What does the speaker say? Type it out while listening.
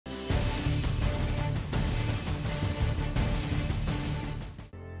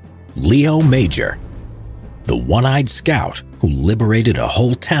Leo Major, the one-eyed scout who liberated a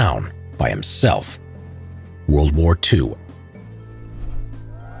whole town by himself. World War II.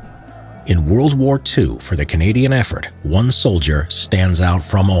 In World War II, for the Canadian effort, one soldier stands out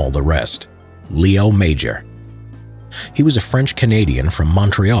from all the rest: Leo Major. He was a French-Canadian from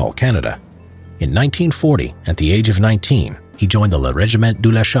Montreal, Canada. In 1940, at the age of 19, he joined the Le Régiment de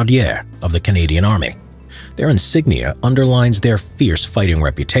la Chaudière of the Canadian Army. Their insignia underlines their fierce fighting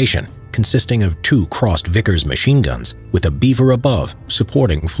reputation, consisting of 2 crossed Vickers machine guns with a beaver above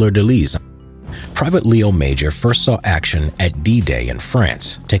supporting fleur-de-lis. Private Leo Major first saw action at D-Day in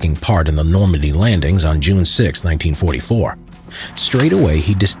France, taking part in the Normandy landings on June 6, 1944. Straight away,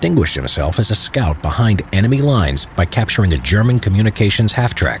 he distinguished himself as a scout behind enemy lines by capturing a German communications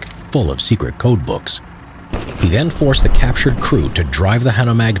half-track full of secret code books. He then forced the captured crew to drive the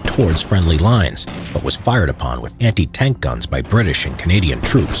Hanomag towards friendly lines, but was fired upon with anti-tank guns by British and Canadian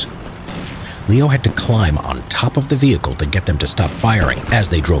troops. Leo had to climb on top of the vehicle to get them to stop firing as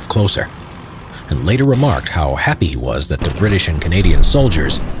they drove closer, and later remarked how happy he was that the British and Canadian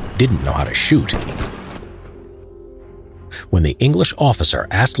soldiers didn't know how to shoot. When the English officer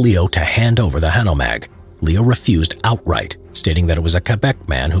asked Leo to hand over the Hanomag, Leo refused outright, stating that it was a Quebec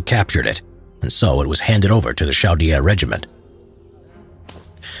man who captured it, and so it was handed over to the Chaudière Regiment.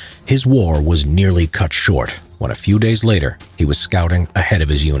 His war was nearly cut short when a few days later he was scouting ahead of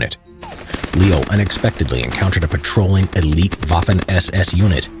his unit. Leo unexpectedly encountered a patrolling elite Waffen-SS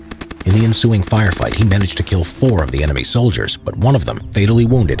unit. In the ensuing firefight, he managed to kill 4 of the enemy soldiers, but one of them, fatally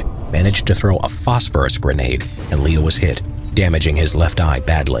wounded, managed to throw a phosphorus grenade, and Leo was hit, damaging his left eye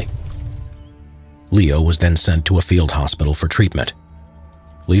badly. Leo was then sent to a field hospital for treatment.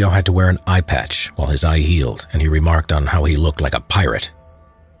 Leo had to wear an eye patch while his eye healed, and he remarked on how he looked like a pirate.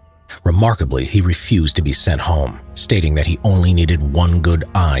 Remarkably, he refused to be sent home, stating that he only needed one good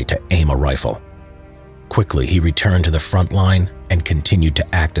eye to aim a rifle. Quickly, he returned to the front line and continued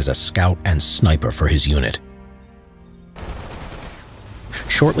to act as a scout and sniper for his unit.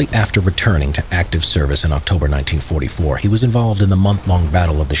 Shortly after returning to active service in October 1944, he was involved in the month-long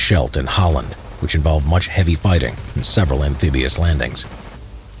Battle of the Scheldt in Holland, which involved much heavy fighting and several amphibious landings.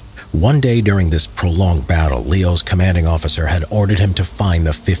 One day during this prolonged battle, Leo's commanding officer had ordered him to find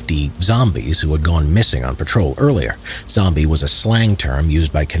the 50 zombies who had gone missing on patrol earlier. Zombie was a slang term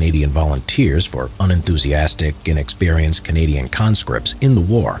used by Canadian volunteers for unenthusiastic, inexperienced Canadian conscripts in the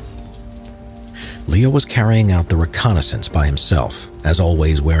war. Leo was carrying out the reconnaissance by himself, as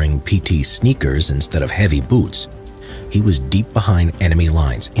always wearing PT sneakers instead of heavy boots. He was deep behind enemy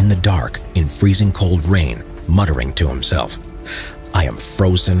lines in the dark, in freezing cold rain, muttering to himself, "I am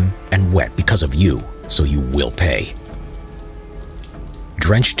frozen and wet because of you, so you will pay."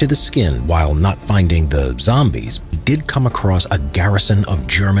 Drenched to the skin while not finding the zombies, he did come across a garrison of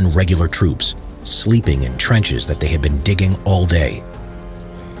German regular troops, sleeping in trenches that they had been digging all day.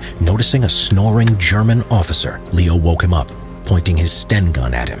 Noticing a snoring German officer, Leo woke him up, pointing his Sten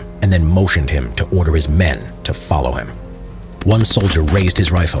gun at him, and then motioned him to order his men to follow him. One soldier raised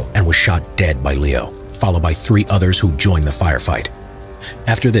his rifle and was shot dead by Leo, followed by 3 others who joined the firefight.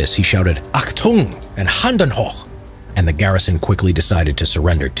 After this, he shouted, "Achtung!" and "Handen hoch!" and the garrison quickly decided to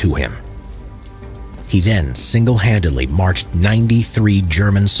surrender to him. He then single-handedly marched 93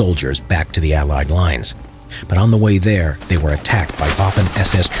 German soldiers back to the Allied lines. But on the way there, they were attacked by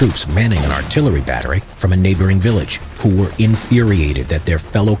Waffen-SS troops manning an artillery battery from a neighboring village, who were infuriated that their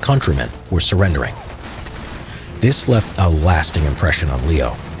fellow countrymen were surrendering. This left a lasting impression on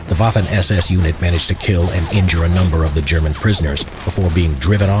Leo. The Waffen-SS unit managed to kill and injure a number of the German prisoners before being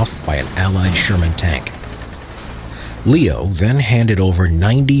driven off by an Allied Sherman tank. Leo then handed over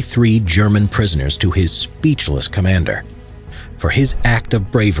 93 German prisoners to his speechless commander. For his act of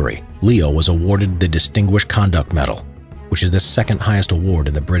bravery, Leo was awarded the Distinguished Conduct Medal, which is the 2nd highest award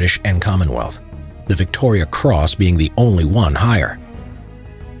in the British and Commonwealth, the Victoria Cross being the only one higher.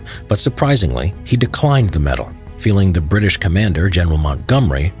 But surprisingly, he declined the medal, feeling the British commander, General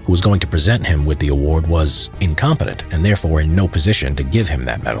Montgomery, who was going to present him with the award, was incompetent and therefore in no position to give him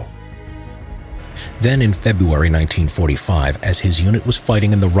that medal. Then in February 1945, as his unit was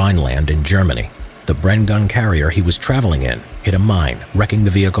fighting in the Rhineland in Germany, the Bren gun carrier he was traveling in hit a mine, wrecking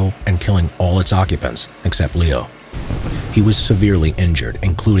the vehicle and killing all its occupants, except Leo. He was severely injured,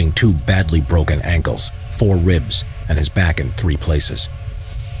 including 2 badly broken ankles, 4 ribs, and his back in 3 places.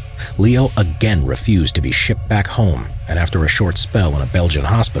 Leo again refused to be shipped back home, and after a short spell in a Belgian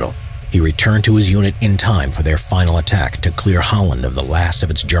hospital, he returned to his unit in time for their final attack to clear Holland of the last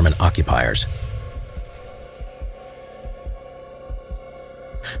of its German occupiers.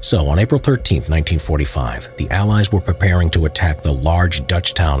 So, on April 13, 1945, the Allies were preparing to attack the large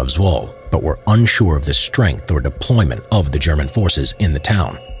Dutch town of Zwolle, but were unsure of the strength or deployment of the German forces in the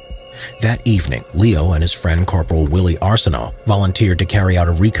town. That evening, Leo and his friend Corporal Willie Arsenault volunteered to carry out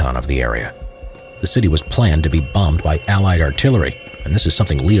a recon of the area. The city was planned to be bombed by Allied artillery, and this is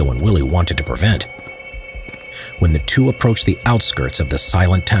something Leo and Willie wanted to prevent. When the two approached the outskirts of the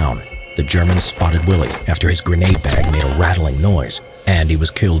silent town, the Germans spotted Willie after his grenade bag made a rattling noise, and he was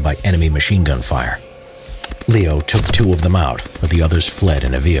killed by enemy machine gun fire. Leo took two of them out, but the others fled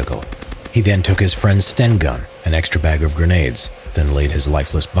in a vehicle. He then took his friend's Sten gun, an extra bag of grenades, then laid his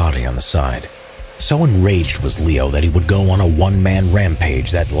lifeless body on the side. So enraged was Leo that he would go on a one-man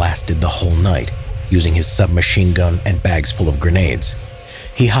rampage that lasted the whole night, using his submachine gun and bags full of grenades.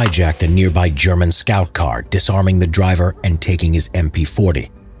 He hijacked a nearby German scout car, disarming the driver and taking his MP-40,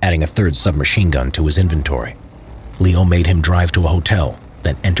 adding a third submachine gun to his inventory. Leo made him drive to a hotel,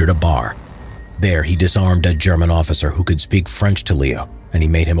 then entered a bar. There he disarmed a German officer who could speak French to Leo, and he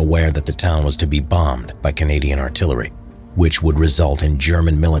made him aware that the town was to be bombed by Canadian artillery, which would result in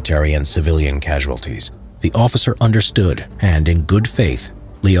German military and civilian casualties. The officer understood, and in good faith,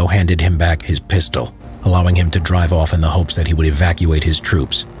 Leo handed him back his pistol, allowing him to drive off in the hopes that he would evacuate his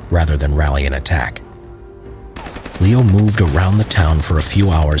troops rather than rally an attack. Leo moved around the town for a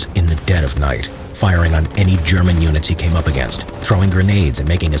few hours in the dead of night, firing on any German units he came up against, throwing grenades and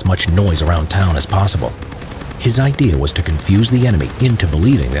making as much noise around town as possible. His idea was to confuse the enemy into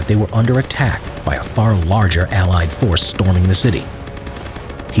believing that they were under attack by a far larger Allied force storming the city.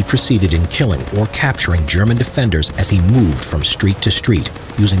 He proceeded in killing or capturing German defenders as he moved from street to street,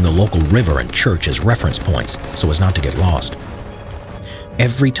 using the local river and church as reference points so as not to get lost.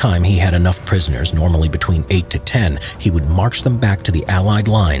 Every time he had enough prisoners, normally between 8 to 10, he would march them back to the Allied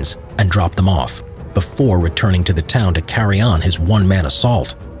lines and drop them off, before returning to the town to carry on his one-man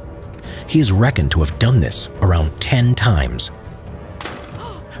assault. He is reckoned to have done this around 10 times.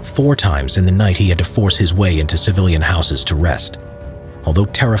 4 times in the night he had to force his way into civilian houses to rest. Although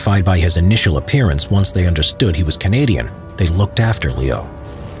terrified by his initial appearance, once they understood he was Canadian, they looked after Leo.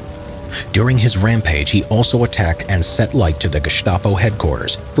 During his rampage, he also attacked and set light to the Gestapo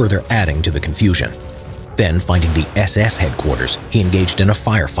headquarters, further adding to the confusion. Then, finding the SS headquarters, he engaged in a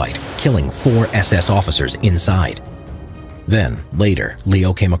firefight, killing 4 SS officers inside. Then, later,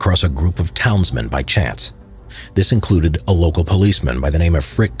 Leo came across a group of townsmen by chance. This included a local policeman by the name of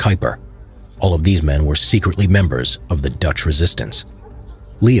Frit Kuiper. All of these men were secretly members of the Dutch resistance.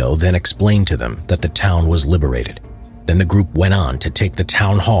 Leo then explained to them that the town was liberated. Then the group went on to take the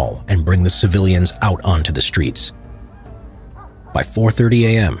town hall and bring the civilians out onto the streets. By 4:30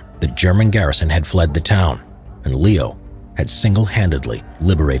 a.m., the German garrison had fled the town, and Leo had single-handedly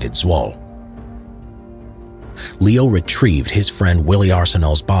liberated Zwolle. Leo retrieved his friend Willie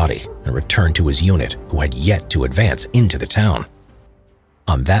Arsenault's body and returned to his unit, who had yet to advance into the town.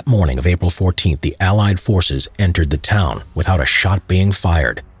 On that morning of April 14th, the Allied forces entered the town without a shot being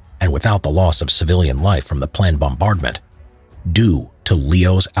fired and without the loss of civilian life from the planned bombardment, due to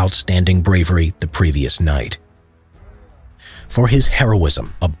Leo's outstanding bravery the previous night. For his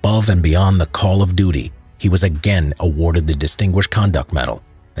heroism above and beyond the call of duty, he was again awarded the Distinguished Conduct Medal,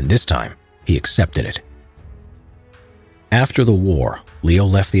 and this time he accepted it. After the war, Leo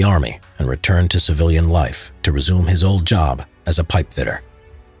left the army and returned to civilian life to resume his old job as a pipe fitter.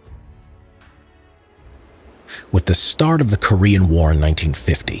 With the start of the Korean War in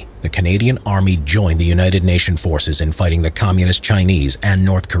 1950, the Canadian Army joined the United Nations forces in fighting the Communist Chinese and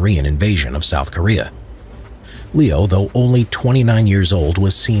North Korean invasion of South Korea. Leo, though only 29 years old,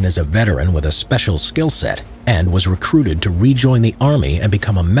 was seen as a veteran with a special skill set and was recruited to rejoin the Army and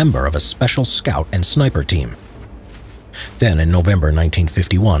become a member of a special scout and sniper team. Then, in November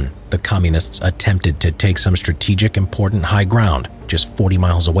 1951, the Communists attempted to take some strategic important high ground just 40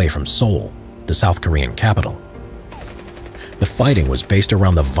 miles away from Seoul, the South Korean capital. The fighting was based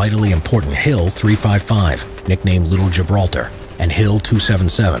around the vitally important Hill 355, nicknamed Little Gibraltar, and Hill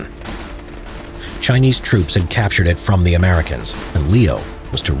 277. Chinese troops had captured it from the Americans, and Leo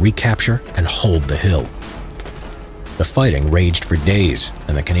was to recapture and hold the hill. The fighting raged for days,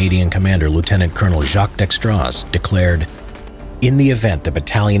 and the Canadian commander, Lieutenant Colonel Jacques Dextraz, declared, "In the event the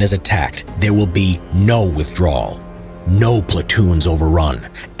battalion is attacked, there will be no withdrawal, no platoons overrun,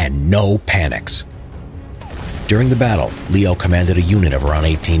 and no panics." During the battle, Leo commanded a unit of around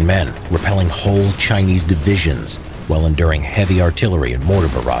 18 men, repelling whole Chinese divisions while enduring heavy artillery and mortar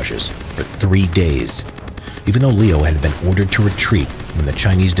barrages for 3 days. Even though Leo had been ordered to retreat when the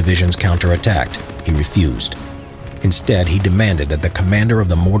Chinese divisions counterattacked, he refused. Instead, he demanded that the commander of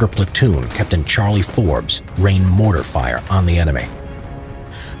the mortar platoon, Captain Charlie Forbes, rain mortar fire on the enemy.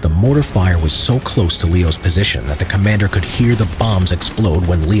 The mortar fire was so close to Leo's position that the commander could hear the bombs explode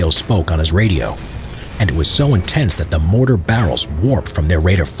when Leo spoke on his radio, and it was so intense that the mortar barrels warped from their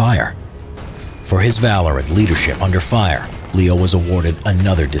rate of fire. For his valor and leadership under fire, Leo was awarded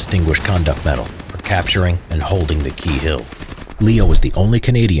another Distinguished Conduct Medal for capturing and holding the key hill. Leo was the only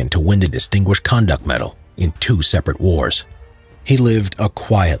Canadian to win the Distinguished Conduct Medal in 2 separate wars. He lived a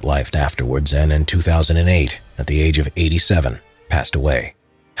quiet life afterwards and in 2008, at the age of 87, passed away,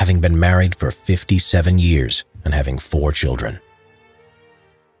 having been married for 57 years and having 4 children.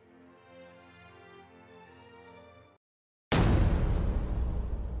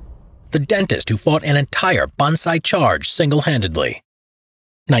 The dentist who fought an entire Banzai charge single-handedly.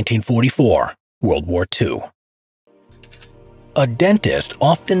 1944, World War II. A dentist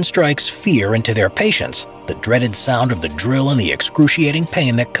often strikes fear into their patients. The dreaded sound of the drill and the excruciating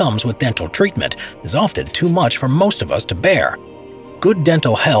pain that comes with dental treatment is often too much for most of us to bear. Good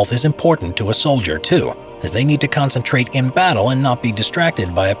dental health is important to a soldier too, as they need to concentrate in battle and not be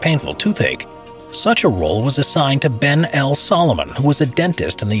distracted by a painful toothache. Such a role was assigned to Ben L. Solomon, who was a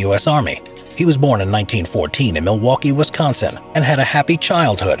dentist in the U.S. Army. He was born in 1914 in Milwaukee, Wisconsin, and had a happy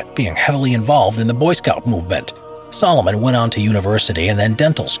childhood, being heavily involved in the Boy Scout movement. Solomon went on to university and then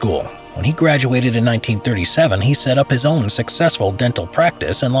dental school. When he graduated in 1937, he set up his own successful dental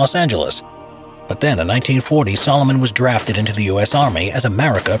practice in Los Angeles. But then in 1940, Solomon was drafted into the U.S. Army as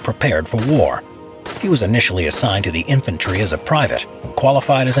America prepared for war. He was initially assigned to the infantry as a private and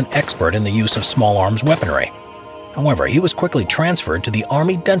qualified as an expert in the use of small arms weaponry. However, he was quickly transferred to the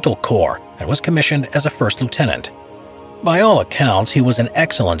Army Dental Corps and was commissioned as a first lieutenant. By all accounts, he was an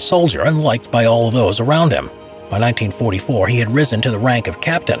excellent soldier and liked by all of those around him. By 1944, he had risen to the rank of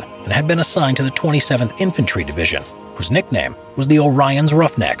captain and had been assigned to the 27th Infantry Division, whose nickname was the Orion's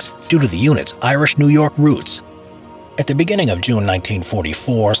Roughnecks due to the unit's Irish New York roots. At the beginning of June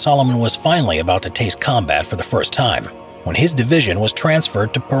 1944, Solomon was finally about to taste combat for the first time, when his division was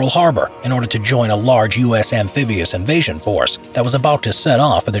transferred to Pearl Harbor in order to join a large U.S. amphibious invasion force that was about to set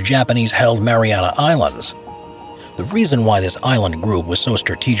off for the Japanese-held Mariana Islands. The reason why this island group was so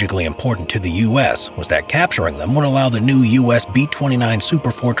strategically important to the U.S. was that capturing them would allow the new U.S. B-29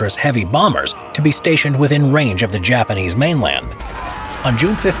 Superfortress heavy bombers to be stationed within range of the Japanese mainland. On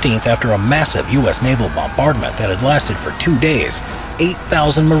June 15th, after a massive U.S. naval bombardment that had lasted for 2 days,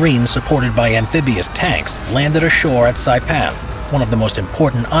 8,000 Marines supported by amphibious tanks landed ashore at Saipan, one of the most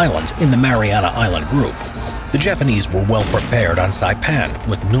important islands in the Mariana Island group. The Japanese were well prepared on Saipan,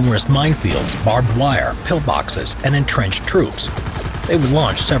 with numerous minefields, barbed wire, pillboxes, and entrenched troops. They would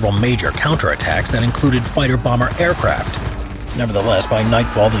launch several major counterattacks that included fighter-bomber aircraft. Nevertheless, by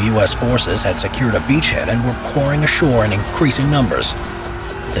nightfall, the U.S. forces had secured a beachhead and were pouring ashore in increasing numbers.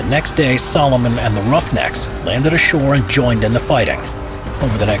 The next day, Solomon and the Roughnecks landed ashore and joined in the fighting.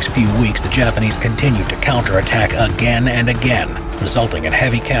 Over the next few weeks, the Japanese continued to counterattack again and again, resulting in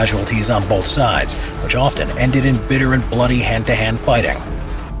heavy casualties on both sides, which often ended in bitter and bloody hand-to-hand fighting.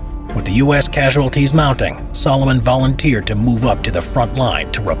 With the U.S. casualties mounting, Solomon volunteered to move up to the front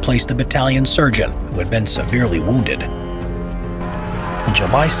line to replace the battalion surgeon who had been severely wounded. On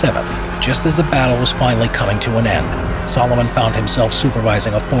July 7th, just as the battle was finally coming to an end, Solomon found himself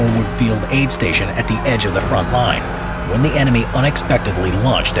supervising a forward field aid station at the edge of the front line, when the enemy unexpectedly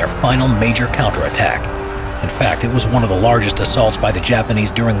launched their final major counterattack. In fact, it was one of the largest assaults by the Japanese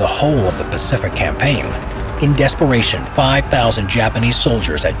during the whole of the Pacific campaign. In desperation, 5,000 Japanese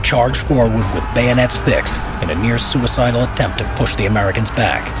soldiers had charged forward with bayonets fixed in a near-suicidal attempt to push the Americans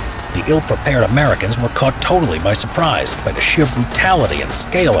back. The ill-prepared Americans were caught totally by surprise by the sheer brutality and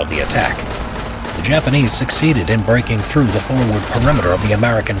scale of the attack. The Japanese succeeded in breaking through the forward perimeter of the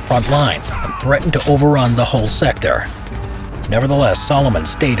American front line and threatened to overrun the whole sector. Nevertheless, Solomon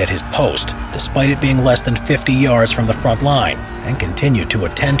stayed at his post, despite it being less than 50 yards from the front line, and continued to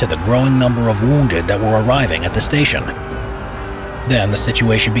attend to the growing number of wounded that were arriving at the station. Then the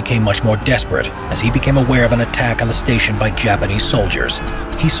situation became much more desperate as he became aware of an attack on the station by Japanese soldiers.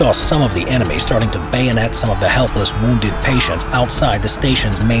 He saw some of the enemy starting to bayonet some of the helpless wounded patients outside the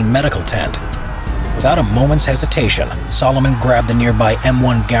station's main medical tent. Without a moment's hesitation, Solomon grabbed the nearby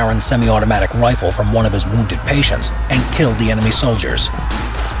M1 Garand semi-automatic rifle from one of his wounded patients and killed the enemy soldiers.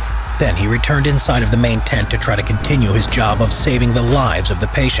 Then he returned inside of the main tent to try to continue his job of saving the lives of the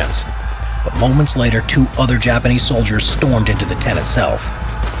patients. But moments later, 2 other Japanese soldiers stormed into the tent itself.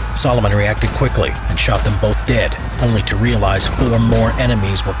 Solomon reacted quickly and shot them both dead, only to realize 4 more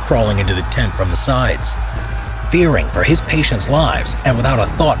enemies were crawling into the tent from the sides. Fearing for his patients' lives and without a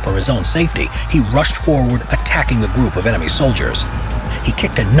thought for his own safety, he rushed forward, attacking the group of enemy soldiers. He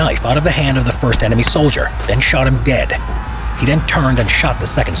kicked a knife out of the hand of the first enemy soldier, then shot him dead. He then turned and shot the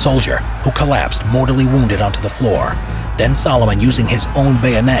second soldier, who collapsed mortally wounded onto the floor. Then Solomon, using his own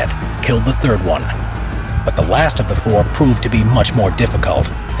bayonet, killed the third one. But the last of the four proved to be much more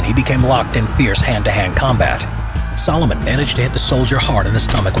difficult, and he became locked in fierce hand-to-hand combat. Solomon managed to hit the soldier hard in the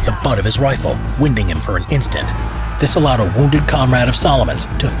stomach with the butt of his rifle, winding him for an instant. This allowed a wounded comrade of Solomon's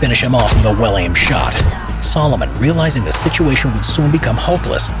to finish him off with a well-aimed shot. Solomon, realizing the situation would soon become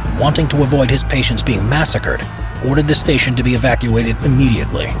hopeless, and wanting to avoid his patients being massacred, ordered the station to be evacuated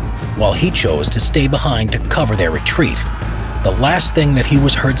immediately, while he chose to stay behind to cover their retreat. The last thing that he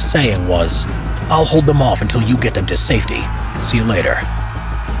was heard saying was, "I'll hold them off until you get them to safety. See you later."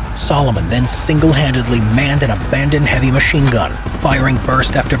 Solomon then single-handedly manned an abandoned heavy machine gun, firing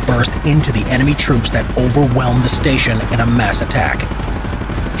burst after burst into the enemy troops that overwhelmed the station in a mass attack.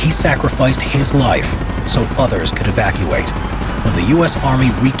 He sacrificed his life so others could evacuate. When the U.S. Army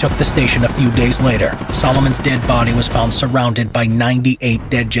retook the station a few days later, Solomon's dead body was found surrounded by 98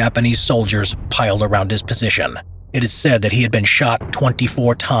 dead Japanese soldiers piled around his position. It is said that he had been shot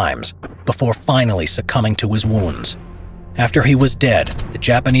 24 times before finally succumbing to his wounds. After he was dead, the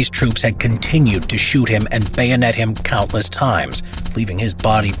Japanese troops had continued to shoot him and bayonet him countless times, leaving his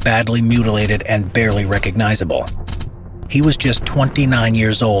body badly mutilated and barely recognizable. He was just 29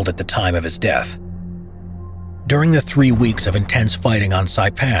 years old at the time of his death. During the 3 weeks of intense fighting on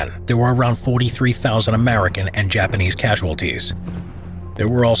Saipan, there were around 43,000 American and Japanese casualties. There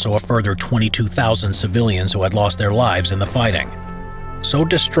were also a further 22,000 civilians who had lost their lives in the fighting. So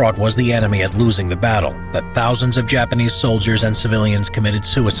distraught was the enemy at losing the battle that thousands of Japanese soldiers and civilians committed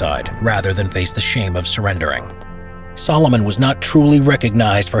suicide rather than face the shame of surrendering. Solomon was not truly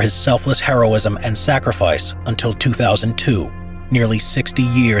recognized for his selfless heroism and sacrifice until 2002, nearly 60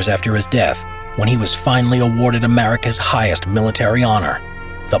 years after his death, when he was finally awarded America's highest military honor,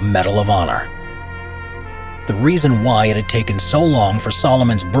 the Medal of Honor. The reason why it had taken so long for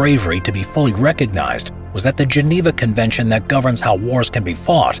Solomon's bravery to be fully recognized was that the Geneva Convention that governs how wars can be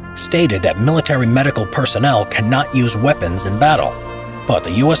fought stated that military medical personnel cannot use weapons in battle. But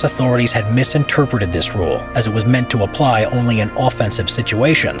the U.S. authorities had misinterpreted this rule, as it was meant to apply only in offensive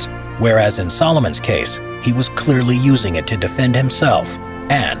situations, whereas in Solomon's case, he was clearly using it to defend himself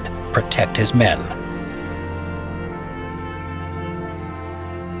and protect his men.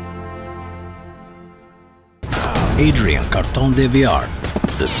 Adrien Carton de Viard,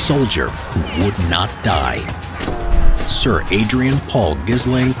 the soldier who would not die. Sir Adrien Paul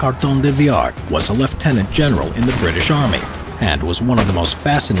Ghislain Carton de Viard was a lieutenant general in the British Army and was one of the most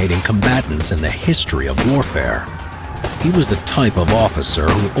fascinating combatants in the history of warfare. He was the type of officer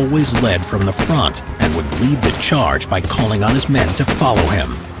who always led from the front and would lead the charge by calling on his men to follow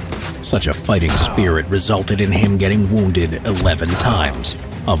him. Such a fighting spirit resulted in him getting wounded 11 times,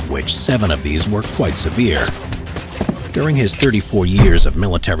 of which 7 of these were quite severe. During his 34 years of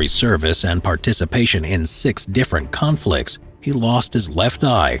military service and participation in 6 different conflicts, he lost his left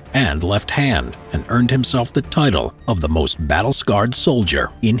eye and left hand and earned himself the title of the most battle-scarred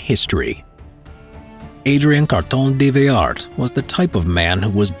soldier in history. Adrien Carton de Viard was the type of man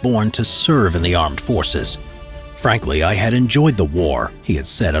who was born to serve in the armed forces. "Frankly, I had enjoyed the war," he had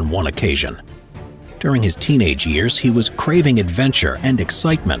said on one occasion. During his teenage years, he was craving adventure and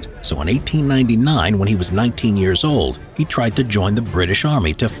excitement, so in 1899, when he was 19 years old, he tried to join the British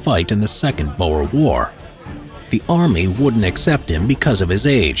Army to fight in the Second Boer War. The Army wouldn't accept him because of his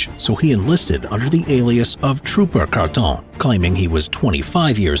age, so he enlisted under the alias of Trooper Carton, claiming he was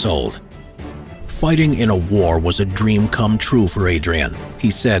 25 years old. Fighting in a war was a dream come true for Adrien.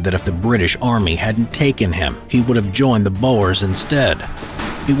 He said that if the British Army hadn't taken him, he would have joined the Boers instead.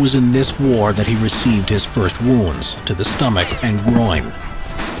 It was in this war that he received his first wounds to the stomach and groin.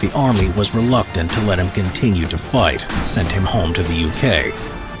 The Army was reluctant to let him continue to fight and sent him home to the UK.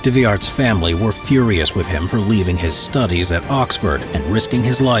 De Viard's family were furious with him for leaving his studies at Oxford and risking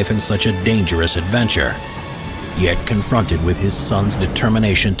his life in such a dangerous adventure. Yet, confronted with his son's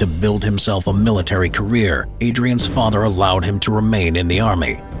determination to build himself a military career, Adrien's father allowed him to remain in the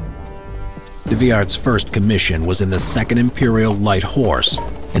army. De Viard's first commission was in the 2nd Imperial Light Horse.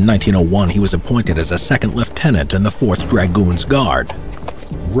 In 1901, he was appointed as a 2nd lieutenant in the 4th Dragoons Guard.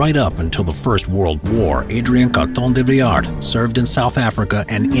 Right up until the First World War, Adrien Carton de Viard served in South Africa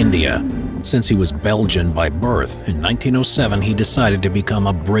and India. Since he was Belgian by birth, in 1907 he decided to become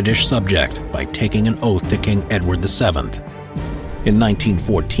a British subject by taking an oath to King Edward VII. In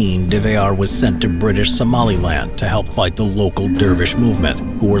 1914, de Viard was sent to British Somaliland to help fight the local dervish movement,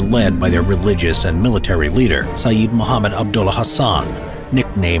 who were led by their religious and military leader, Sayyid Muhammad Abdullah Hassan,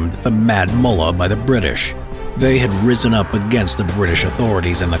 nicknamed the Mad Mullah by the British. They had risen up against the British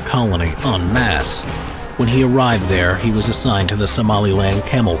authorities in the colony en masse. When he arrived there, he was assigned to the Somaliland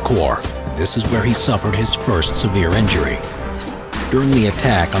Camel Corps. This is where he suffered his first severe injury. During the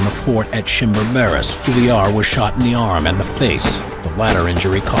attack on the fort at Shimberberis, Duviar was shot in the arm and the face. The latter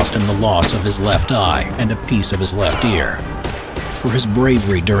injury cost him the loss of his left eye and a piece of his left ear. For his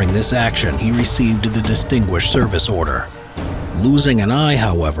bravery during this action, he received the Distinguished Service Order. Losing an eye,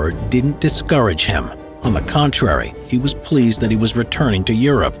 however, didn't discourage him. On the contrary, he was pleased that he was returning to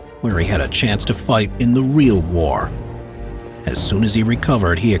Europe, where he had a chance to fight in the real war. As soon as he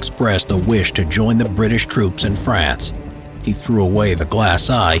recovered, he expressed a wish to join the British troops in France. He threw away the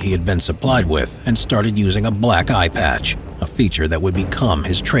glass eye he had been supplied with and started using a black eye patch, a feature that would become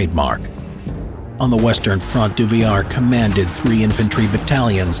his trademark. On the Western Front, Duviar commanded 3 infantry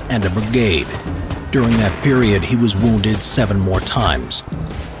battalions and a brigade. During that period, he was wounded 7 more times.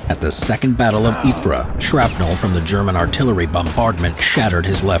 At the Second Battle of Ypres, shrapnel from the German artillery bombardment shattered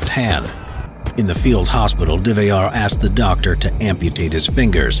his left hand. In the field hospital, Duviar asked the doctor to amputate his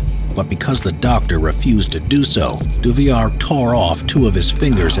fingers, but because the doctor refused to do so, Duviar tore off 2 of his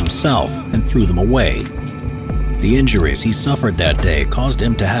fingers himself and threw them away. The injuries he suffered that day caused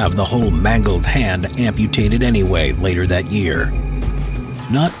him to have the whole mangled hand amputated anyway later that year.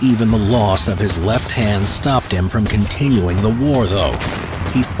 Not even the loss of his left hand stopped him from continuing the war, though.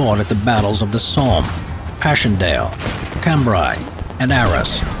 He fought at the battles of the Somme, Passchendaele, Cambrai, and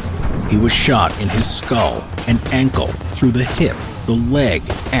Arras. He was shot in his skull and ankle, through the hip, the leg,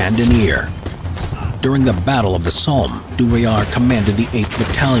 and an ear. During the Battle of the Somme, Duviar commanded the 8th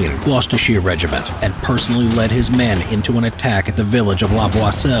Battalion, Gloucestershire Regiment, and personally led his men into an attack at the village of La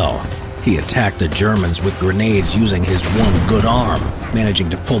Boisselle. He attacked the Germans with grenades using his one good arm, managing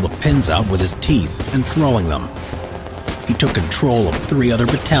to pull the pins out with his teeth and throwing them. He took control of 3 other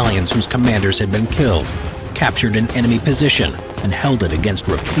battalions whose commanders had been killed, captured an enemy position, and held it against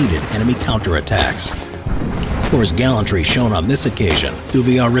repeated enemy counterattacks. For his gallantry shown on this occasion,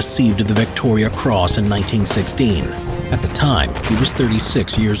 Duviar received the Victoria Cross in 1916. At the time, he was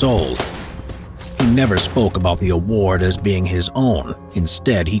 36 years old. He never spoke about the award as being his own.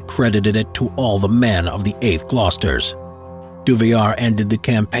 Instead, he credited it to all the men of the 8th Gloucesters. Duviar ended the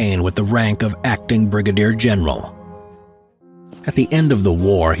campaign with the rank of Acting Brigadier General. At the end of the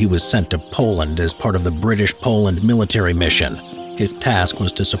war, he was sent to Poland as part of the British Poland military mission. His task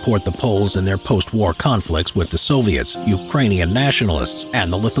was to support the Poles in their post-war conflicts with the Soviets, Ukrainian nationalists,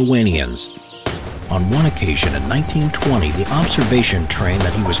 and the Lithuanians. On one occasion in 1920, the observation train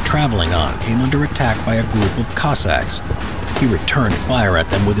that he was traveling on came under attack by a group of Cossacks. He returned fire at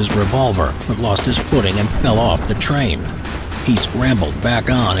them with his revolver, but lost his footing and fell off the train. He scrambled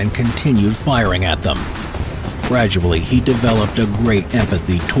back on and continued firing at them. Gradually, he developed a great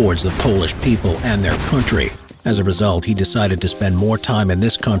empathy towards the Polish people and their country. As a result, he decided to spend more time in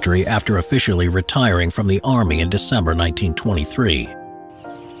this country after officially retiring from the army in December 1923.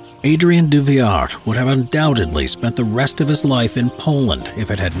 Adrien Duviar would have undoubtedly spent the rest of his life in Poland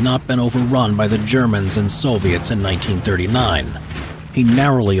if it had not been overrun by the Germans and Soviets in 1939. He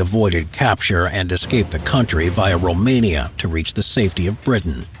narrowly avoided capture and escaped the country via Romania to reach the safety of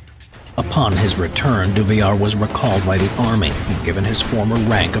Britain. Upon his return, Duviar was recalled by the army and given his former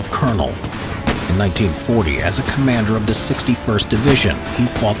rank of colonel. In 1940, as a commander of the 61st Division, he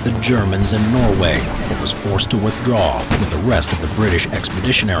fought the Germans in Norway, but was forced to withdraw with the rest of the British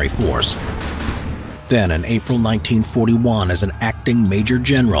Expeditionary Force. Then, in April 1941, as an acting Major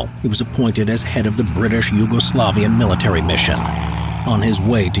General, he was appointed as head of the British Yugoslavian military mission. On his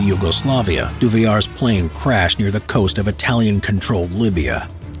way to Yugoslavia, Duviar's plane crashed near the coast of Italian-controlled Libya.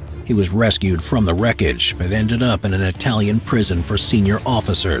 He was rescued from the wreckage, but ended up in an Italian prison for senior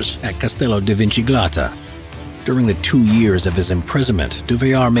officers at Castello di Vinciglata. During the 2 years of his imprisonment,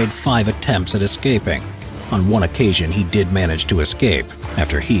 Duviar made 5 attempts at escaping. On one occasion, he did manage to escape,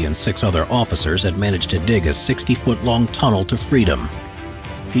 after he and 6 other officers had managed to dig a 60-foot-long tunnel to freedom.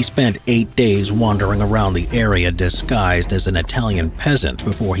 He spent 8 days wandering around the area disguised as an Italian peasant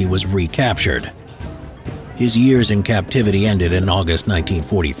before he was recaptured. His years in captivity ended in August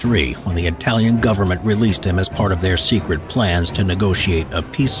 1943, when the Italian government released him as part of their secret plans to negotiate a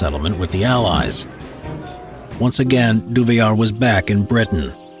peace settlement with the Allies. Once again, Duviar was back in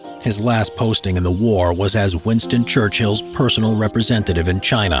Britain. His last posting in the war was as Winston Churchill's personal representative in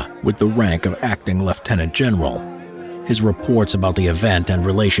China, with the rank of acting lieutenant general. His reports about the event and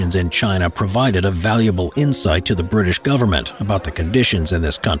relations in China provided a valuable insight to the British government about the conditions in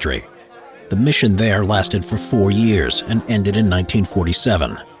this country. The mission there lasted for 4 years and ended in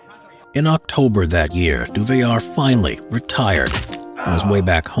 1947. In October that year, Duviar finally retired. On his way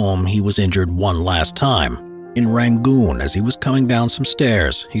back home, he was injured one last time. In Rangoon, as he was coming down some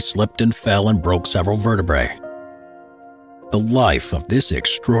stairs, he slipped and fell and broke several vertebrae. The life of this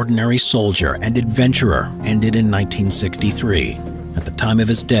extraordinary soldier and adventurer ended in 1963. At the time of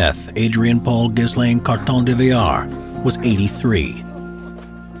his death, Adrien Paul Ghislain Carton de Villar was 83.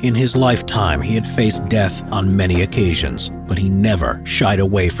 In his lifetime, he had faced death on many occasions, but he never shied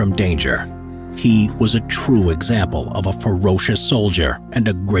away from danger. He was a true example of a ferocious soldier and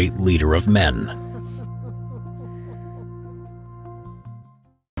a great leader of men.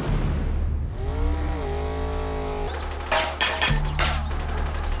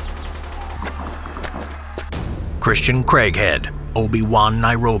 Christian Craighead, Obi-Wan,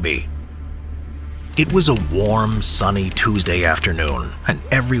 Nairobi. It was a warm, sunny Tuesday afternoon, and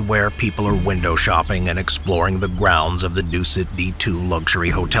everywhere people are window shopping and exploring the grounds of the Dusit D2 luxury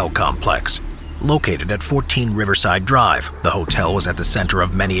hotel complex. Located at 14 Riverside Drive, the hotel was at the center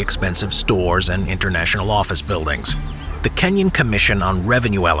of many expensive stores and international office buildings. The Kenyan Commission on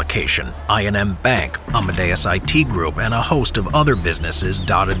Revenue Allocation, I&M Bank, Amadeus IT Group, and a host of other businesses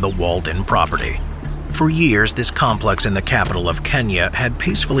dotted the walled-in property. For years, this complex in the capital of Kenya had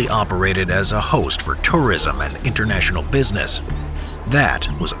peacefully operated as a host for tourism and international business. That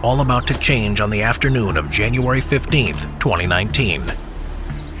was all about to change on the afternoon of January 15, 2019.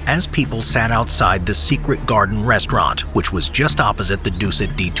 As people sat outside the Secret Garden restaurant, which was just opposite the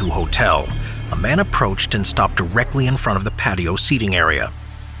Dusit D2 hotel, a man approached and stopped directly in front of the patio seating area.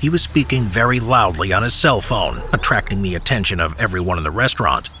 He was speaking very loudly on his cell phone, attracting the attention of everyone in the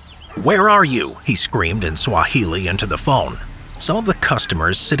restaurant. "Where are you?" he screamed in Swahili into the phone. Some of the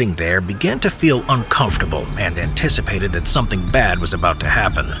customers sitting there began to feel uncomfortable and anticipated that something bad was about to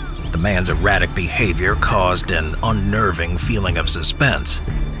happen. The man's erratic behavior caused an unnerving feeling of suspense.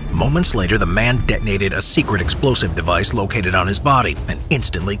 Moments later, the man detonated a secret explosive device located on his body and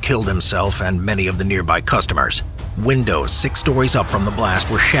instantly killed himself and many of the nearby customers. Windows 6 stories up from the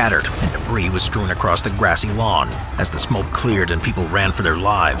blast were shattered, and debris was strewn across the grassy lawn. As the smoke cleared and people ran for their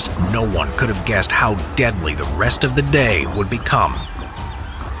lives, no one could have guessed how deadly the rest of the day would become.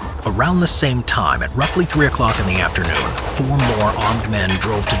 Around the same time, at roughly 3 o'clock in the afternoon, 4 more armed men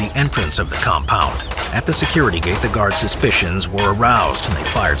drove to the entrance of the compound. At the security gate, the guards' suspicions were aroused, and they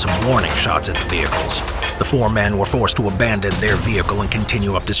fired some warning shots at the vehicles. The 4 men were forced to abandon their vehicle and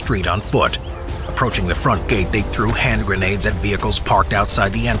continue up the street on foot. Approaching the front gate, they threw hand grenades at vehicles parked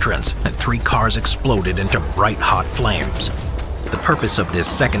outside the entrance, and 3 cars exploded into bright hot flames. The purpose of this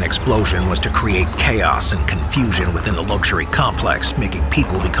second explosion was to create chaos and confusion within the luxury complex, making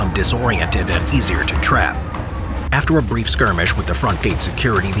people become disoriented and easier to trap. After a brief skirmish with the front gate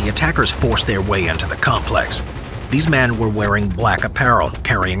security, the attackers forced their way into the complex. These men were wearing black apparel,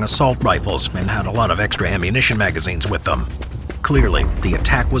 carrying assault rifles, and had a lot of extra ammunition magazines with them. Clearly, the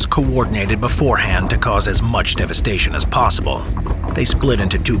attack was coordinated beforehand to cause as much devastation as possible. They split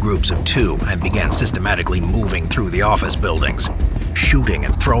into 2 groups of 2 and began systematically moving through the office buildings. Shooting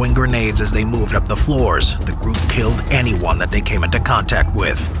and throwing grenades as they moved up the floors, the group killed anyone that they came into contact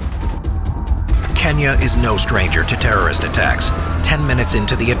with. Kenya is no stranger to terrorist attacks. 10 minutes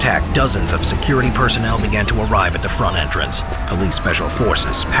into the attack, dozens of security personnel began to arrive at the front entrance. Police special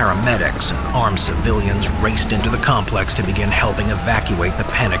forces, paramedics, and armed civilians raced into the complex to begin helping evacuate the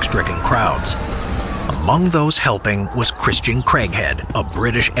panic-stricken crowds. Among those helping was Christian Craighead, a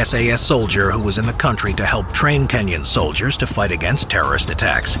British SAS soldier who was in the country to help train Kenyan soldiers to fight against terrorist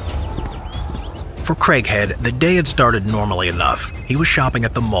attacks. For Craighead, the day had started normally enough. He was shopping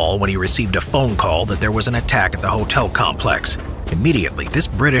at the mall when he received a phone call that there was an attack at the hotel complex. Immediately, this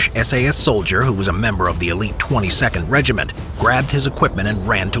British SAS soldier, who was a member of the elite 22nd Regiment, grabbed his equipment and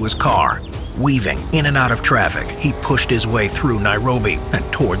ran to his car. Weaving in and out of traffic, he pushed his way through Nairobi and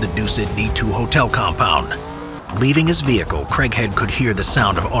toward the Dusit D2 hotel compound. Leaving his vehicle, Craighead could hear the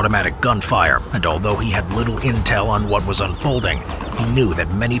sound of automatic gunfire, and although he had little intel on what was unfolding, he knew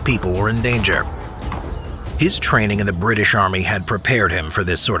that many people were in danger. His training in the British Army had prepared him for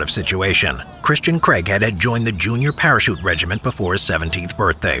this sort of situation. Christian Craighead had joined the Junior Parachute Regiment before his 17th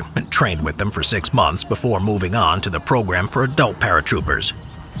birthday and trained with them for 6 months before moving on to the program for adult paratroopers.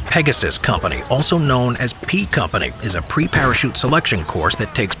 Pegasus Company, also known as P Company, is a pre-parachute selection course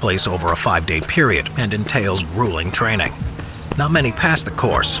that takes place over a 5-day period and entails grueling training. Not many pass the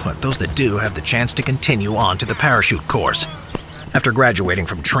course, but those that do have the chance to continue on to the parachute course. After graduating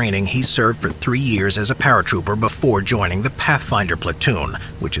from training, he served for 3 years as a paratrooper before joining the Pathfinder Platoon,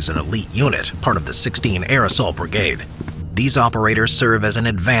 which is an elite unit, part of the 16 Air Assault Brigade. These operators serve as an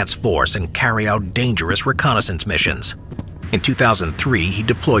advance force and carry out dangerous reconnaissance missions. In 2003, he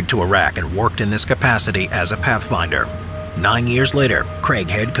deployed to Iraq and worked in this capacity as a Pathfinder. 9 years later,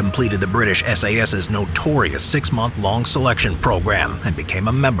 Craighead completed the British SAS's notorious 6-month-long selection program and became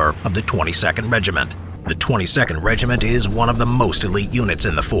a member of the 22nd Regiment. The 22nd Regiment is one of the most elite units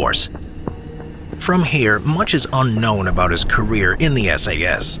in the force. From here, much is unknown about his career in the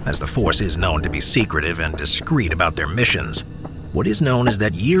SAS, as the force is known to be secretive and discreet about their missions. What is known is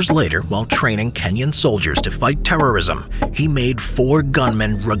that years later, while training Kenyan soldiers to fight terrorism, he made 4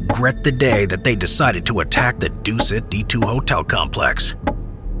 gunmen regret the day that they decided to attack the Dusit D2 hotel complex.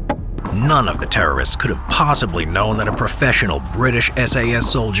 None of the terrorists could have possibly known that a professional British SAS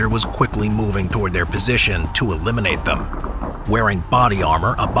soldier was quickly moving toward their position to eliminate them. Wearing body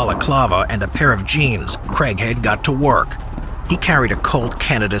armor, a balaclava, and a pair of jeans, Craighead got to work. He carried a Colt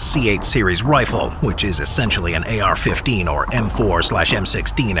Canada C8 series rifle, which is essentially an AR-15 or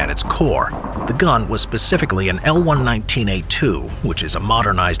M4/M16 at its core. The gun was specifically an L119A2, which is a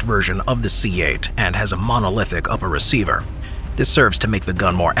modernized version of the C8 and has a monolithic upper receiver. This serves to make the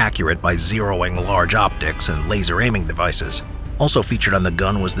gun more accurate by zeroing large optics and laser aiming devices. Also featured on the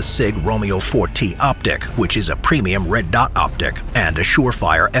gun was the SIG Romeo 4T optic, which is a premium red dot optic, and a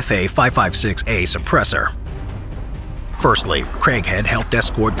Surefire FA556A suppressor. Firstly, Craighead helped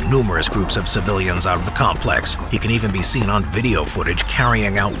escort numerous groups of civilians out of the complex. He can even be seen on video footage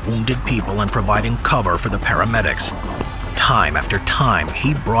carrying out wounded people and providing cover for the paramedics. Time after time,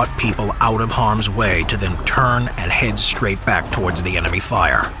 he brought people out of harm's way to then turn and head straight back towards the enemy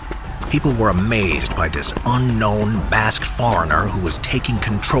fire. People were amazed by this unknown, masked foreigner who was taking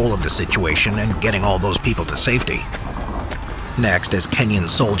control of the situation and getting all those people to safety. Next, as Kenyan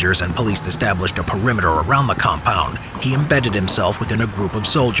soldiers and police established a perimeter around the compound, he embedded himself within a group of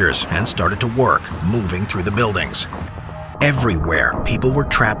soldiers and started to work, moving through the buildings. Everywhere, people were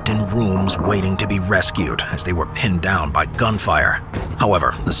trapped in rooms waiting to be rescued as they were pinned down by gunfire.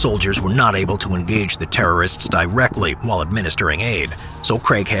 However, the soldiers were not able to engage the terrorists directly while administering aid, so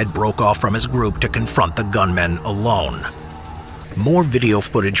Craighead broke off from his group to confront the gunmen alone. More video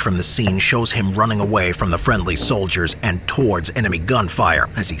footage from the scene shows him running away from the friendly soldiers and towards enemy gunfire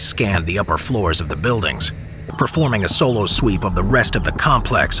as he scanned the upper floors of the buildings. Performing a solo sweep of the rest of the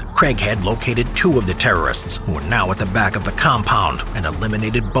complex, Craighead located 2 of the terrorists, who were now at the back of the compound, and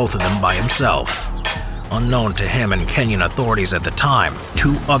eliminated both of them by himself. Unknown to him and Kenyan authorities at the time,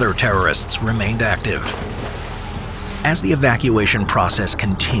 2 other terrorists remained active. As the evacuation process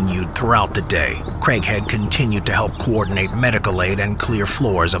continued throughout the day, Craighead continued to help coordinate medical aid and clear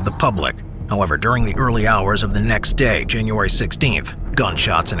floors of the public. However, during the early hours of the next day, January 16th,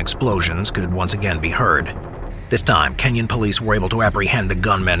 gunshots and explosions could once again be heard. This time, Kenyan police were able to apprehend the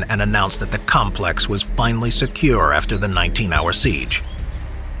gunmen and announce that the complex was finally secure after the 19-hour siege.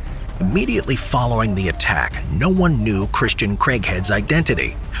 Immediately following the attack, no one knew Christian Craighead's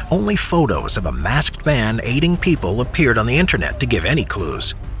identity. Only photos of a masked man aiding people appeared on the internet to give any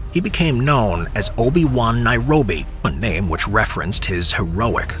clues. He became known as Obi-Wan Nairobi, a name which referenced his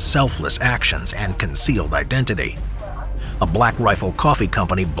heroic, selfless actions and concealed identity. A Black Rifle Coffee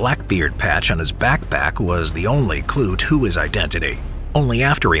Company Blackbeard patch on his backpack was the only clue to his identity. Only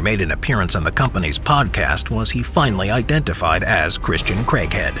after he made an appearance on the company's podcast was he finally identified as Christian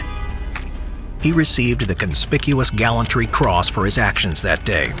Craighead. He received the Conspicuous Gallantry Cross for his actions that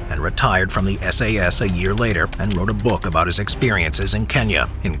day and retired from the SAS a year later and wrote a book about his experiences in Kenya,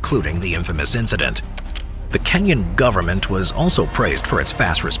 including the infamous incident. The Kenyan government was also praised for its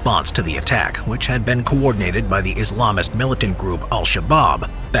fast response to the attack, which had been coordinated by the Islamist militant group Al-Shabaab.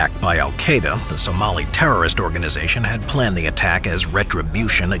 Backed by Al-Qaeda, the Somali terrorist organization had planned the attack as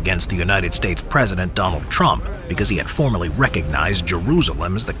retribution against the United States President Donald Trump because he had formally recognized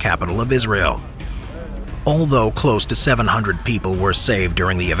Jerusalem as the capital of Israel. Although close to 700 people were saved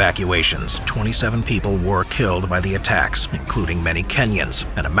during the evacuations, 27 people were killed by the attacks, including many Kenyans,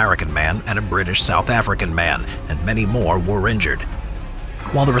 an American man, and a British South African man, and many more were injured.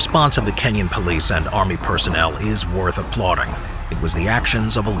 While the response of the Kenyan police and army personnel is worth applauding, it was the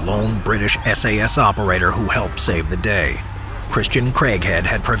actions of a lone British SAS operator who helped save the day. Christian Craighead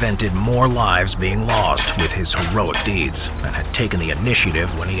had prevented more lives being lost with his heroic deeds and had taken the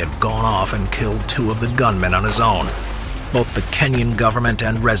initiative when he had gone off and killed 2 of the gunmen on his own. Both the Kenyan government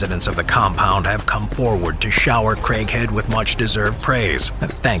and residents of the compound have come forward to shower Craighead with much-deserved praise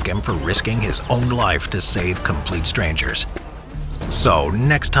and thank him for risking his own life to save complete strangers. So,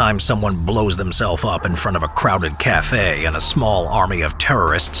 next time someone blows themselves up in front of a crowded cafe and a small army of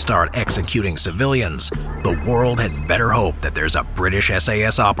terrorists start executing civilians, the world had better hope that there's a British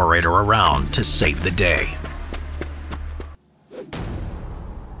SAS operator around to save the day.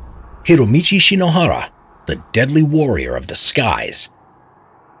 Hiromichi Shinohara, the Deadly Warrior of the Skies.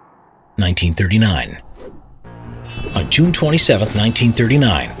 1939. On June 27,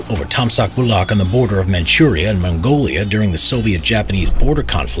 1939, over Tamsak Bulak on the border of Manchuria and Mongolia during the Soviet-Japanese border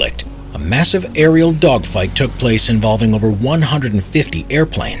conflict, a massive aerial dogfight took place involving over 150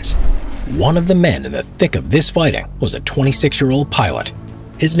 airplanes. One of the men in the thick of this fighting was a 26-year-old pilot.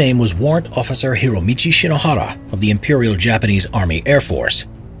 His name was Warrant Officer Hiromichi Shinohara of the Imperial Japanese Army Air Force.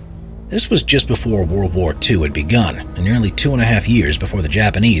 This was just before World War II had begun, and nearly 2.5 years before the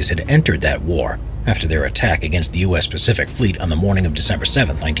Japanese had entered that war after their attack against the U.S. Pacific Fleet on the morning of December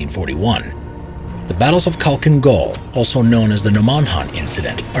 7, 1941. The battles of Khalkhin Gol, also known as the Nomonhan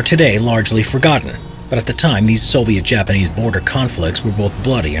Incident, are today largely forgotten, but at the time these Soviet-Japanese border conflicts were both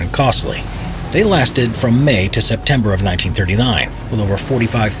bloody and costly. They lasted from May to September of 1939, with over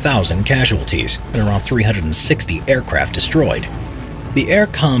 45,000 casualties and around 360 aircraft destroyed. The air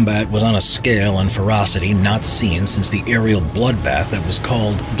combat was on a scale and ferocity not seen since the aerial bloodbath that was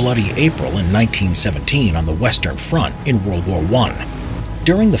called Bloody April in 1917 on the Western Front in World War I.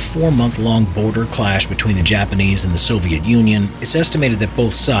 During the 4-month-long border clash between the Japanese and the Soviet Union, it's estimated that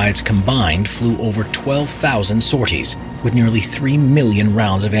both sides combined flew over 12,000 sorties, with nearly 3 million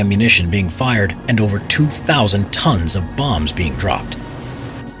rounds of ammunition being fired and over 2,000 tons of bombs being dropped.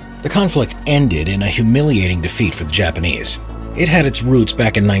 The conflict ended in a humiliating defeat for the Japanese. It had its roots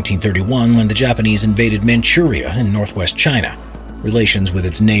back in 1931 when the Japanese invaded Manchuria in northwest China. Relations with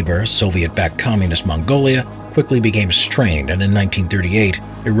its neighbor, Soviet-backed Communist Mongolia, quickly became strained and in 1938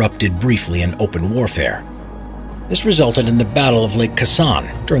 erupted briefly in open warfare. This resulted in the Battle of Lake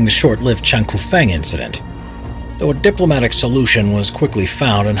Khasan during the short-lived Changkufeng incident. Though a diplomatic solution was quickly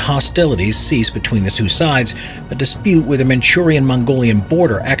found and hostilities ceased between the two sides, the dispute where the Manchurian-Mongolian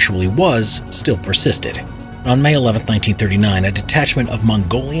border actually was still persisted. On May 11, 1939, a detachment of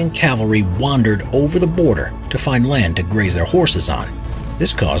Mongolian cavalry wandered over the border to find land to graze their horses on.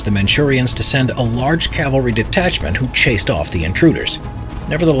 This caused the Manchurians to send a large cavalry detachment who chased off the intruders.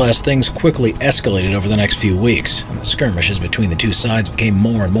 Nevertheless, things quickly escalated over the next few weeks, and the skirmishes between the two sides became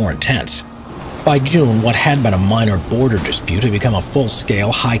more and more intense. By June, what had been a minor border dispute had become a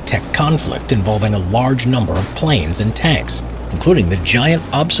full-scale, high-tech conflict involving a large number of planes and tanks, including the giant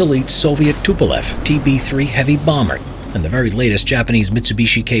obsolete Soviet Tupolev TB-3 heavy bomber and the very latest Japanese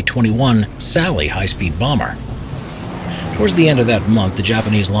Mitsubishi K-21 Sally high-speed bomber. Towards the end of that month, the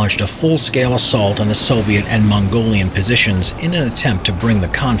Japanese launched a full-scale assault on the Soviet and Mongolian positions in an attempt to bring the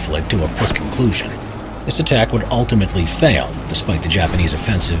conflict to a quick conclusion. This attack would ultimately fail, despite the Japanese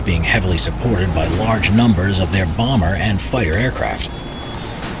offensive being heavily supported by large numbers of their bomber and fighter aircraft.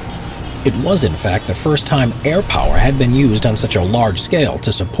 It was, in fact, the first time air power had been used on such a large scale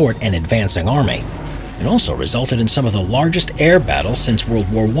to support an advancing army. It also resulted in some of the largest air battles since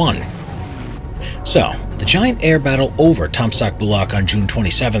World War I. So, the giant air battle over Tamsak Bulak on June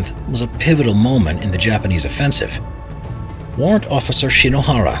 27th was a pivotal moment in the Japanese offensive. Warrant Officer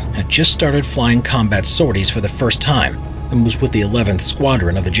Shinohara had just started flying combat sorties for the first time and was with the 11th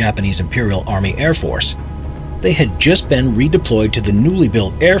Squadron of the Japanese Imperial Army Air Force. They had just been redeployed to the newly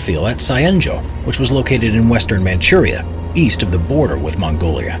built airfield at Saenjo, which was located in western Manchuria, east of the border with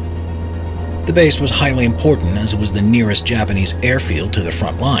Mongolia. The base was highly important as it was the nearest Japanese airfield to the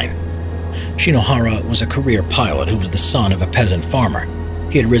front line. Shinohara was a career pilot who was the son of a peasant farmer.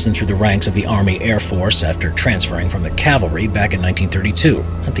 He had risen through the ranks of the Army Air Force after transferring from the cavalry back in 1932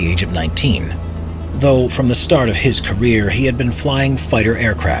 at the age of 19. Though from the start of his career he had been flying fighter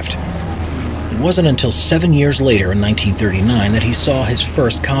aircraft. It wasn't until 7 years later in 1939 that he saw his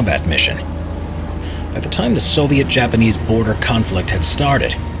first combat mission. By the time the Soviet-Japanese border conflict had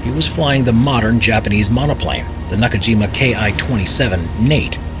started, he was flying the modern Japanese monoplane, the Nakajima Ki-27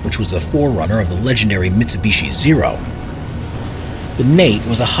 Nate, which was the forerunner of the legendary Mitsubishi Zero. The Nate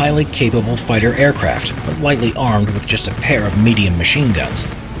was a highly capable fighter aircraft, but lightly armed with just a pair of medium machine guns.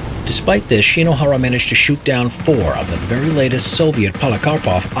 Despite this, Shinohara managed to shoot down 4 of the very latest Soviet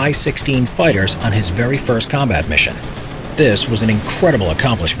Polikarpov I-16 fighters on his very first combat mission. This was an incredible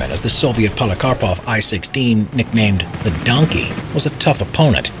accomplishment as the Soviet Polikarpov I-16, nicknamed the Donkey, was a tough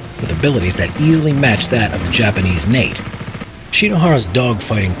opponent with abilities that easily matched that of the Japanese Nate. Shinohara's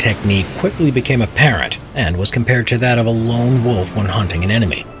dogfighting technique quickly became apparent and was compared to that of a lone wolf when hunting an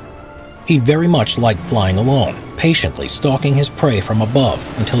enemy. He very much liked flying alone, patiently stalking his prey from above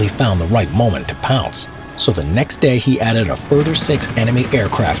until he found the right moment to pounce. So the next day he added a further 6 enemy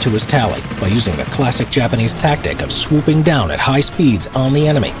aircraft to his tally by using the classic Japanese tactic of swooping down at high speeds on the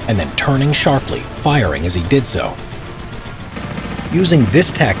enemy and then turning sharply, firing as he did so. Using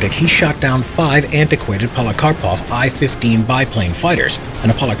this tactic, he shot down 5 antiquated Polikarpov I-15 biplane fighters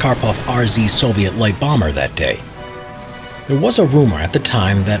and a Polikarpov RZ Soviet light bomber that day. There was a rumor at the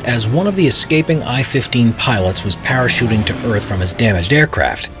time that as one of the escaping I-15 pilots was parachuting to Earth from his damaged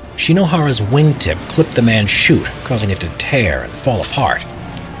aircraft, Shinohara's wingtip clipped the man's chute, causing it to tear and fall apart.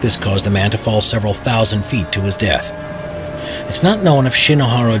 This caused the man to fall several thousand feet to his death. It's not known if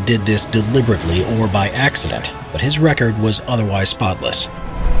Shinohara did this deliberately or by accident, but his record was otherwise spotless.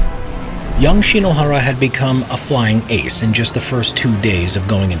 Young Shinohara had become a flying ace in just the first 2 days of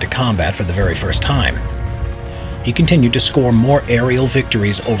going into combat for the very first time. He continued to score more aerial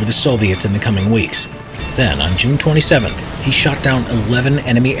victories over the Soviets in the coming weeks. Then, on June 27th, he shot down 11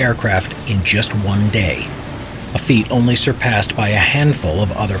 enemy aircraft in just 1 day, a feat only surpassed by a handful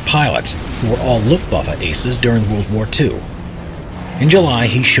of other pilots, who were all Luftwaffe aces during World War II. In July,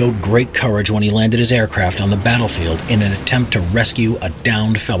 he showed great courage when he landed his aircraft on the battlefield in an attempt to rescue a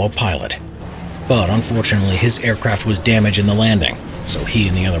downed fellow pilot. But unfortunately, his aircraft was damaged in the landing, so he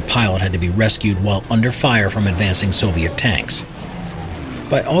and the other pilot had to be rescued while under fire from advancing Soviet tanks.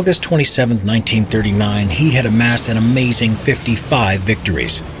 By August 27, 1939, he had amassed an amazing 55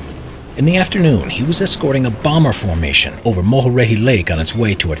 victories. In the afternoon, he was escorting a bomber formation over Mohorehi Lake on its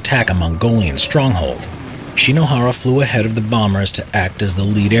way to attack a Mongolian stronghold. Shinohara flew ahead of the bombers to act as the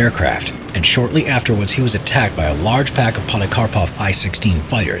lead aircraft, and shortly afterwards he was attacked by a large pack of Polikarpov I-16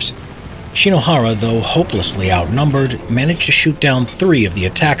 fighters. Shinohara, though hopelessly outnumbered, managed to shoot down 3 of the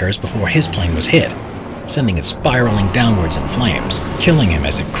attackers before his plane was hit, sending it spiraling downwards in flames, killing him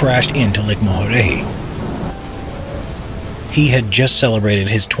as it crashed into Lake Mohorehi. He had just celebrated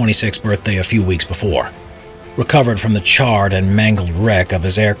his 26th birthday a few weeks before. Recovered from the charred and mangled wreck of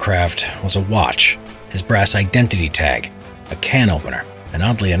his aircraft was a watch, his brass identity tag, a can opener, and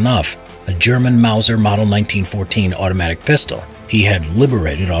oddly enough, a German Mauser Model 1914 automatic pistol he had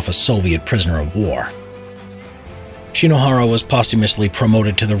liberated off a Soviet prisoner of war. Shinohara was posthumously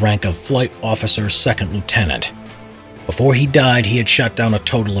promoted to the rank of Flight Officer Second Lieutenant. Before he died, he had shot down a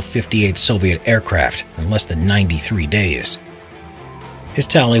total of 58 Soviet aircraft in less than 93 days. His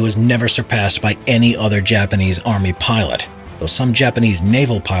tally was never surpassed by any other Japanese Army pilot, though some Japanese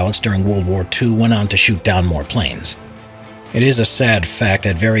naval pilots during World War II went on to shoot down more planes. It is a sad fact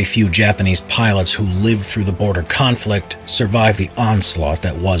that very few Japanese pilots who lived through the border conflict survived the onslaught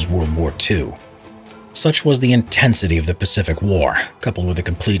that was World War II. Such was the intensity of the Pacific War, coupled with the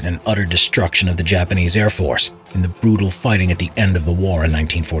complete and utter destruction of the Japanese Air Force in the brutal fighting at the end of the war in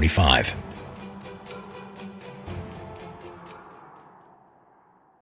 1945.